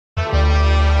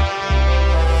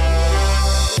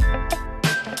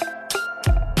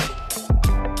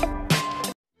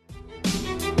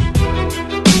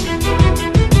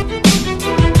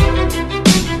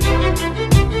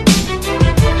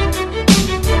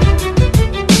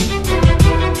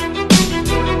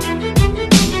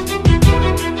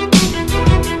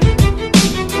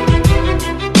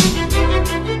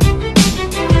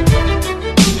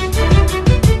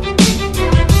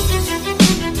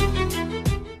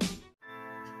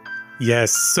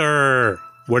Yes, sir.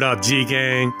 What up,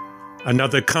 G-Gang?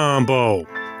 Another combo.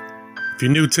 If you're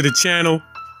new to the channel,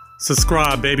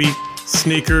 subscribe, baby.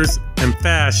 Sneakers and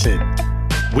fashion.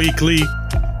 Weekly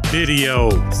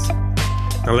videos.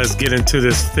 Now let's get into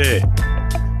this fit.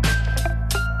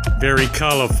 Very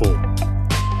colorful.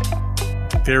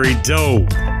 Very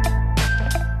dope.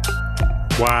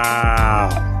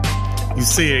 Wow. You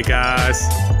see it, guys.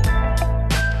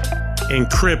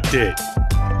 Encrypted.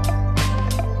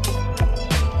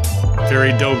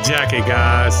 Very dope jacket,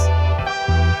 guys.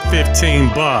 15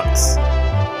 bucks.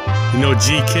 You know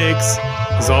G-Kicks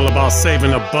is all about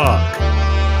saving a buck.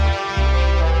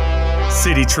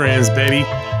 City trends, baby.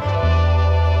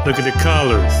 Look at the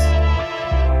colors.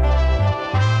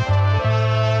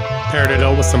 Paired it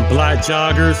up with some black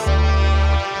joggers.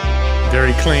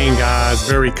 Very clean, guys.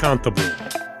 Very comfortable.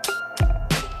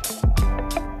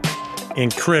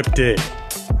 Encrypted.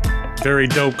 Very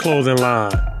dope clothing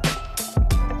line.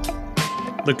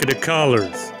 Look at the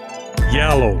colors.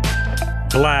 Yellow,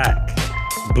 black,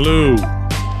 blue,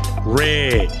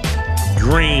 red,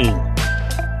 green,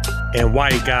 and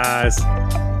white, guys.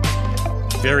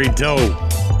 Very dope.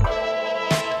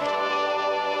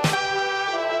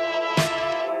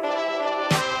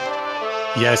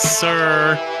 Yes,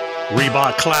 sir.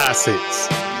 Reebok Classics.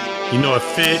 You know a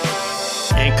fit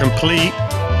ain't complete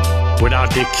without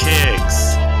the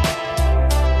kicks.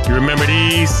 You remember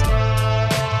these?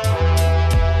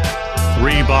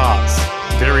 Reeboks,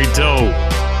 very dope,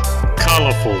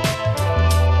 colorful.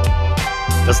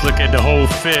 Let's look at the whole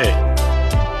fit.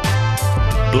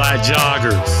 Black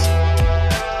joggers.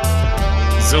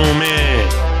 Zoom in.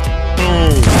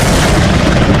 Boom.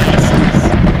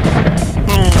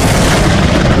 Boom.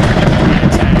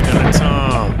 Tag of the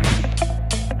tongue.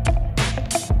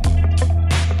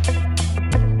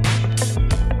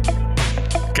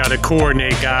 Gotta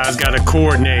coordinate, guys. Gotta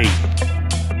coordinate.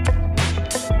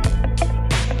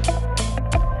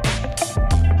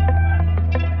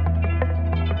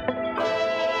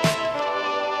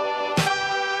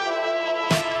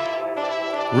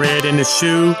 Red in the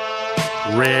shoe,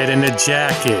 red in the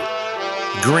jacket.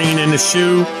 Green in the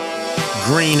shoe,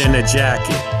 green in the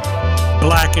jacket.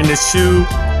 Black in the shoe,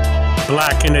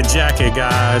 black in the jacket,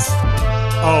 guys.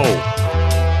 Oh,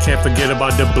 can't forget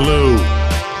about the blue.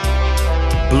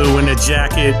 Blue in the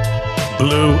jacket,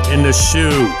 blue in the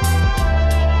shoe.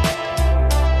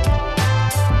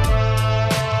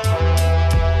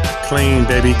 Clean,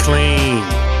 baby, clean.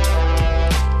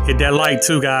 Hit that like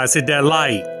too, guys, hit that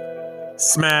like.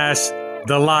 Smash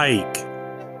the like.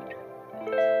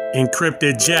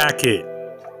 Encrypted jacket.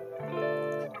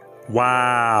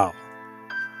 Wow.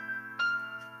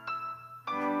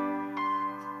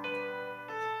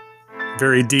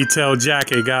 Very detailed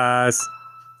jacket, guys.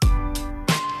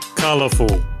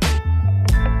 Colorful.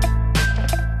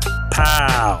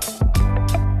 Pow.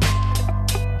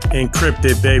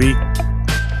 Encrypted, baby.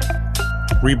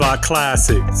 Reebok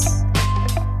Classics.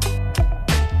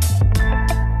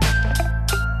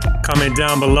 Comment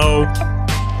down below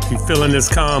if you're feeling this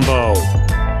combo.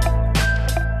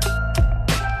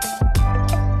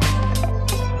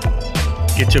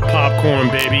 Get your popcorn,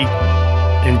 baby.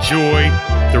 Enjoy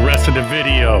the rest of the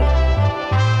video.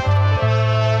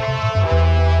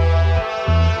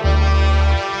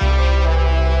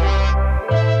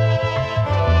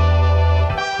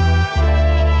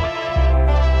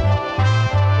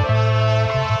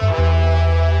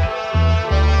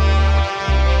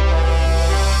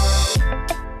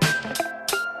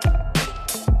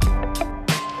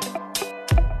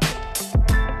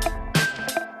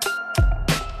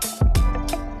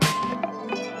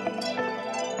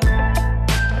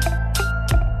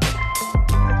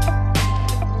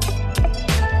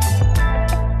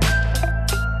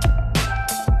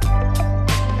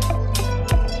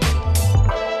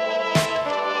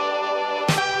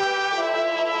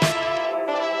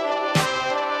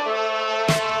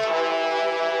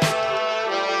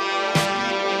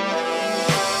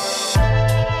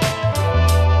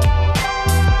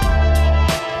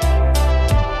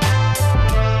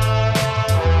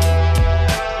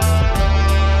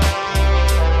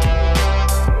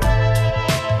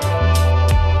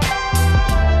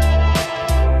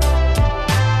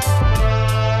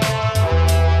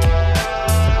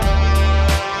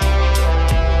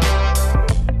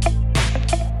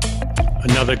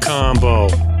 Another combo.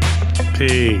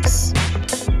 Peace.